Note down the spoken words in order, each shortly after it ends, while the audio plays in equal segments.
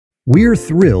We're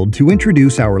thrilled to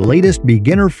introduce our latest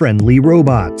beginner-friendly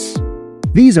robots.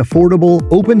 These affordable,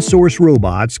 open-source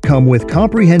robots come with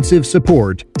comprehensive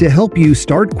support to help you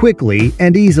start quickly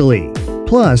and easily.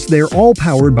 Plus, they're all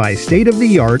powered by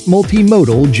state-of-the-art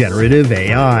multimodal generative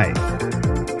AI.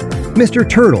 Mr.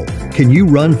 Turtle, can you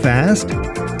run fast?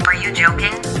 Are you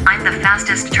joking? I'm the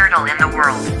fastest turtle in the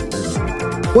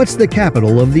world. What's the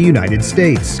capital of the United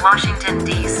States? Washington,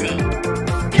 D.C.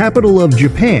 Capital of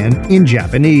Japan in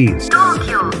Japanese.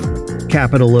 Tokyo.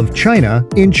 Capital of China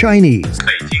in Chinese.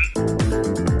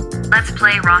 Let's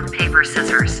play rock, paper,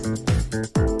 scissors.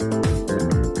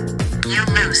 You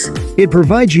lose. It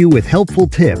provides you with helpful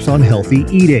tips on healthy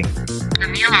eating. The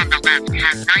meal on the left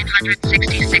has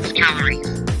 966 calories.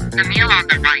 The meal on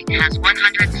the right has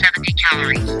 170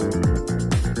 calories.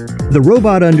 The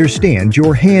robot understands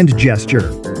your hand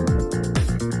gesture.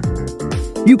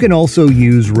 You can also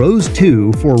use Rose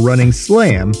 2 for running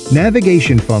SLAM,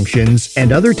 navigation functions,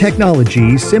 and other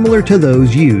technologies similar to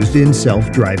those used in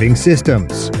self-driving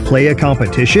systems. Play a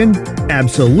competition?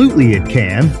 Absolutely it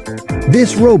can.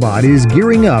 This robot is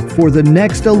gearing up for the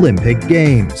next Olympic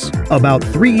Games. About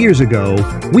 3 years ago,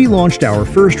 we launched our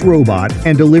first robot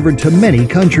and delivered to many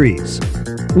countries.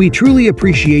 We truly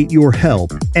appreciate your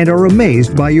help and are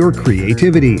amazed by your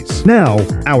creativities. Now,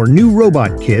 our new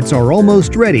robot kits are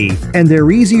almost ready and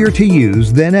they're easier to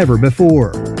use than ever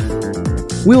before.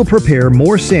 We'll prepare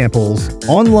more samples,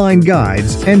 online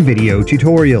guides, and video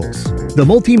tutorials. The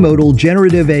multimodal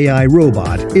generative AI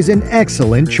robot is an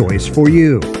excellent choice for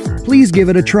you. Please give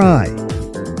it a try.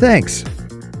 Thanks.